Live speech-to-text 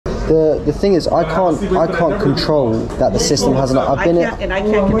The thing is, I can't control that the system hasn't. I've been it, and I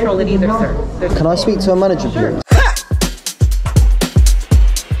can't control it either, sir. Can I speak to a manager, please?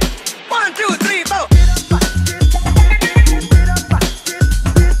 1, 2, 3, 4.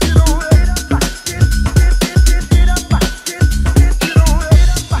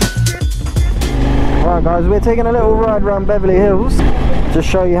 Right, guys, we're taking a little ride around Beverly Hills to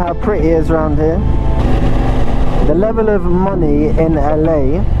show you how pretty it is around here. The level of money in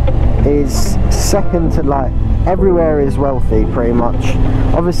LA is second to, like, everywhere is wealthy pretty much.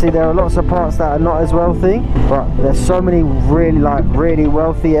 Obviously there are lots of parts that are not as wealthy, but there's so many really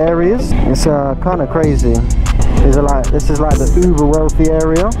wealthy areas. It's kind of crazy. This is like the uber wealthy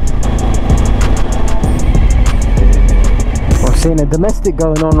area. I'm seeing a domestic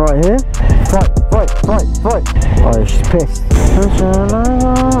going on right here. Fight. Oh, she's pissed.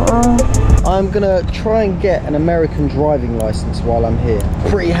 I'm gonna try and get an American driving license while I'm here.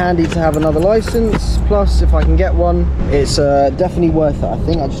 Pretty handy to have another license. Plus, if I can get one, it's definitely worth it. I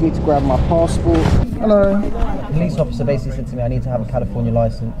think I just need to grab my passport. Hello. The police officer basically said to me I need to have a California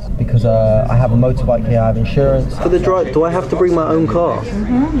license because I have a motorbike here, I have insurance. For the drive, do I have to bring my own car?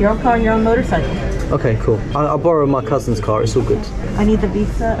 Mm-hmm. Your own car and your own motorcycle. Okay, cool. I'll borrow my cousin's car, it's all good. I need the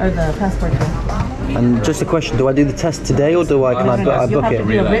visa or the passport. And just a question, do I do the test today or can I book you have it? to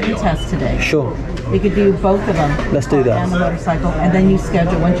do a written test today. Sure. We could do both of them. Let's do that. And the motorcycle, and then you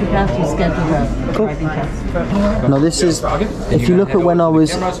schedule, once you pass, you schedule the driving test. Now this is, if you look at when I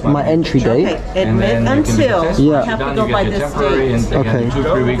was, my entry date. Okay, admit until, I have to go by this date.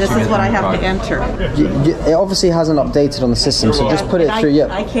 Okay. This is what I have to enter. It obviously hasn't updated on the system, so just put it through,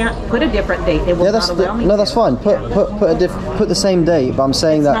 I can't put a different date, it will not allow me to. No, that's fine, put the same date, but I'm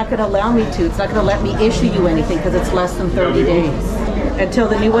saying that... It's not going to allow me to, it's not going to let me issue you anything because it's less than 30 days. Until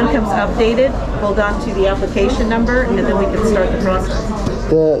the new one comes updated, hold on to the application number and then we can start the process.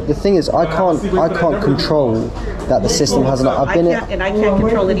 The thing is, I can't control that the system hasn't. I've been it, and I can't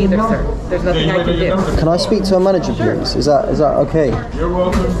control it either, sir. There's nothing I can do. Can I speak to a manager, please? Is that okay?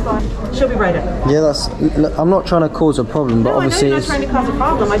 She'll be right up. Yeah, I'm not trying to cause a problem, but obviously you're not trying to cause a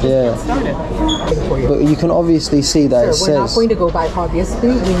problem. I just can't start it. But you can obviously see that it says. We're not going to go by. Obviously,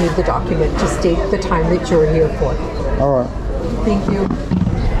 we need the document to state the time that you're here for. All right. Thank you.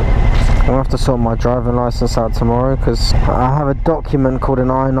 I'll have to sort my driving license out tomorrow because I have a document called an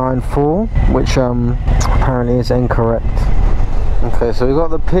I-94 which apparently is incorrect. Okay, so we got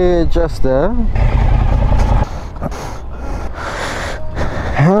the pier just there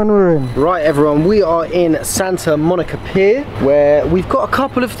and we're in. Right everyone, we are in Santa Monica Pier where we've got a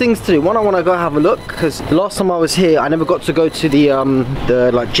couple of things to do. One, I want to go have a look because the last time I was here I never got to go to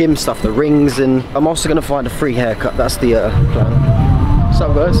the like gym stuff, the rings, and I'm also going to find a free haircut. That's the plan. What's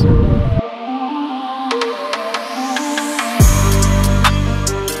up guys?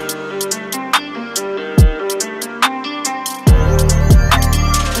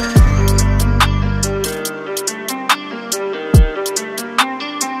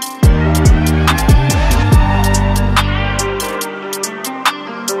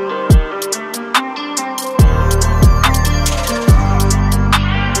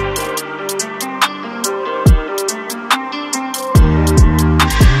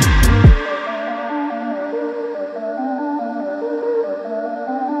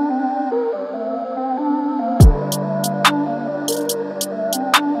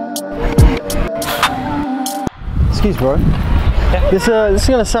 Excuse bro. Yeah. This is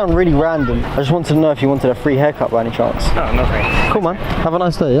gonna sound really random. I just wanted to know if you wanted a free haircut by any chance. No, no thanks. Cool man. Have a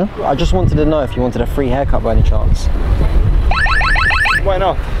nice day, yeah? I just wanted to know if you wanted a free haircut by any chance. Why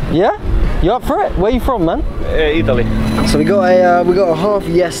not? Yeah? You up for it? Where you from, man? Italy. So we got a half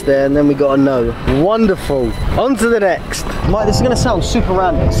yes there, and then we got a no. Wonderful. On to the next. Mike, this is gonna sound super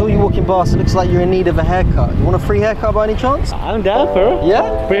random. I saw you walking past. It looks like you're in need of a haircut. You want a free haircut by any chance? I'm down, bro.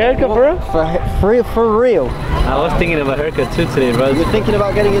 Yeah? Free haircut, bro? For real. I was thinking of a haircut too today, bro. You're thinking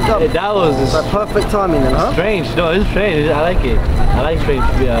about getting it done? Yeah, that was just like perfect timing then, huh? Strange. No, it's strange. I like it. I like strange,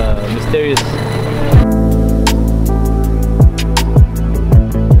 mysterious.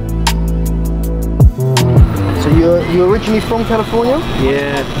 So you're originally from California?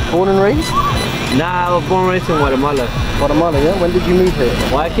 Yeah. Born and raised? Nah, I was born and raised in Guatemala. Guatemala, yeah? When did you move here?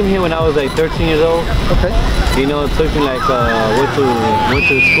 Well, I came here when I was like 13 years old. Okay. You know, it took me like, went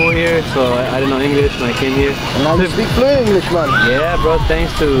to school here, so I didn't know English when I came here. And now you speak fluent English, man. Yeah, bro,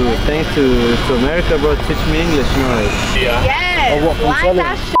 thanks to America, bro, teach me English, you know. Like, Yes! Oh, what, from Why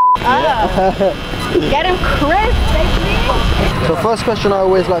that shit Get him crisp, baby. So first question I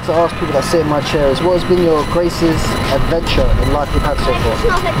always like to ask people that sit in my chair is, what has been your greatest adventure in life you've had so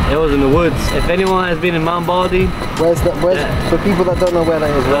far? It was in the woods. If anyone has been in Mount Baldy, Where's for people that don't know where that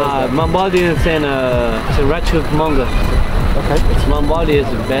is, where is that? Mount Baldy is in Rancho Cucamonga. Okay. It's Mount Baldy is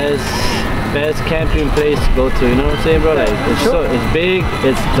the best camping place to go to. You know what I'm saying, bro? Like it's big,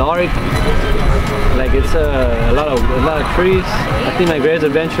 it's dark. Like it's a lot of trees. I think my greatest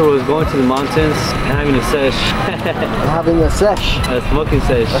adventure was going to the mountains and having a sesh. Having a sesh. A smoking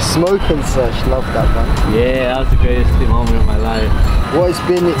sesh. A smoking sesh. Love that, man. Yeah, that was the greatest moment of my life. What has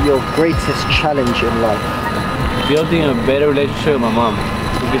been your greatest challenge in life? Building a better relationship with my mom.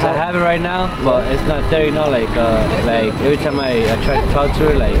 Because I have it right now, but it's not there, you know, like every time I try to talk to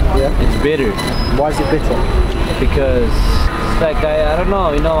her, like, it's bitter. Why is it bitter? Because it's like, I don't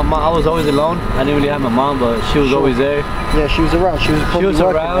know, you know, I was always alone. I didn't really have my mom, but she was always there. Yeah, she was around. She was probably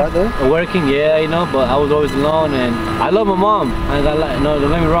working, right there? Working, yeah, you know, but I was always alone, and I love my mom. And no,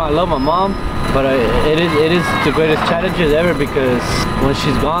 don't get me wrong, I love my mom, but it is the greatest challenges ever, because when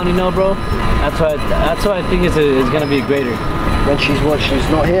she's gone, you know, bro, that's why I think it's gonna be greater. When she's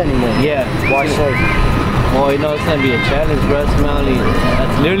not here anymore? Yeah. Why so? Well, you know, it's gonna be a challenge, bro.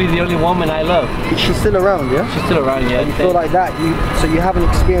 That's literally the only woman I love. She's still around, yeah? She's still around, yeah. And you feel like that, so you haven't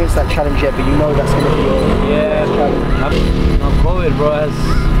experienced that challenge yet, but you know that's gonna be your challenge. COVID, bro, has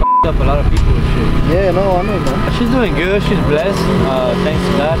f***ed up a lot of people and shit. Yeah, no, I know, man. She's doing good, she's blessed, thanks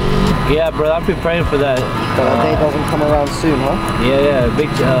to that. Yeah, bro, I'm preparing for that. But that day doesn't come around soon, huh? Yeah, big.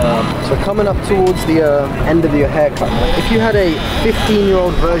 So coming up towards the end of your haircut, if you had a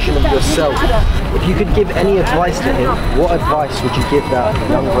 15-year-old version of yourself, if you could give any advice to him, what advice would you give that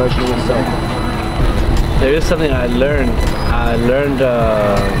young version of yourself? There is something I learned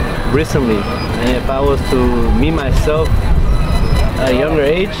recently, and if I was to meet myself at a younger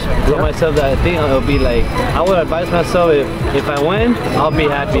age, tell myself that I think I'll be like, I would advise myself, if I win, I'll be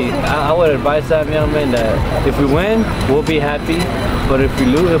happy. I would advise that young man that if we win, we'll be happy, but if we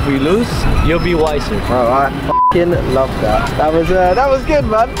lose, you'll be wiser. Oh, I f***ing love that. That was good,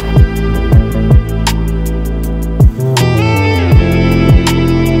 man.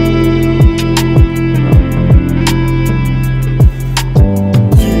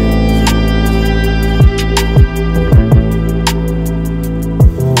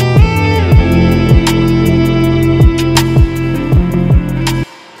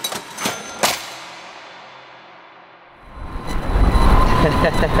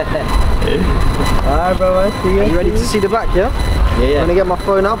 Alright, bro, I see you. Are you ready to see the back, yeah? Yeah. I'm gonna get my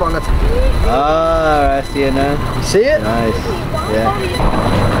phone out, but I'm gonna... Alright, I see it now. You see it? Nice. Yeah.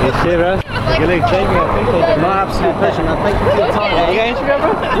 Good shit, bro. You look changing, I appreciate it. My absolute pleasure, man. Thank you for your time. Yeah, you got Instagram,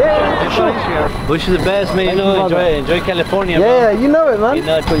 bro? Yeah, sure. Wish you the best, man. You know, enjoy California, bro. Yeah, you know it, man. You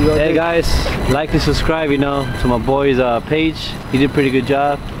know, hey, guys, like and subscribe, you know, to my boy's page. He did a pretty good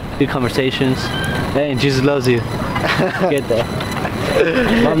job. Good conversations. Hey, and Jesus loves you. Get that.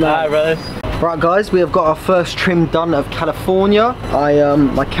 Alright, brother. Right, guys, we have got our first trim done of California.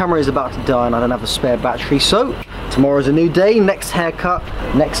 My camera is about to die and I don't have a spare battery, so tomorrow's a new day, next haircut,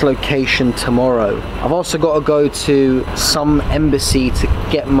 next location tomorrow. I've also got to go to some embassy to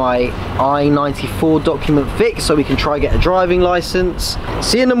get my I-94 document fixed so we can try get a driving license.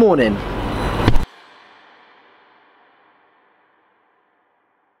 See you in the morning.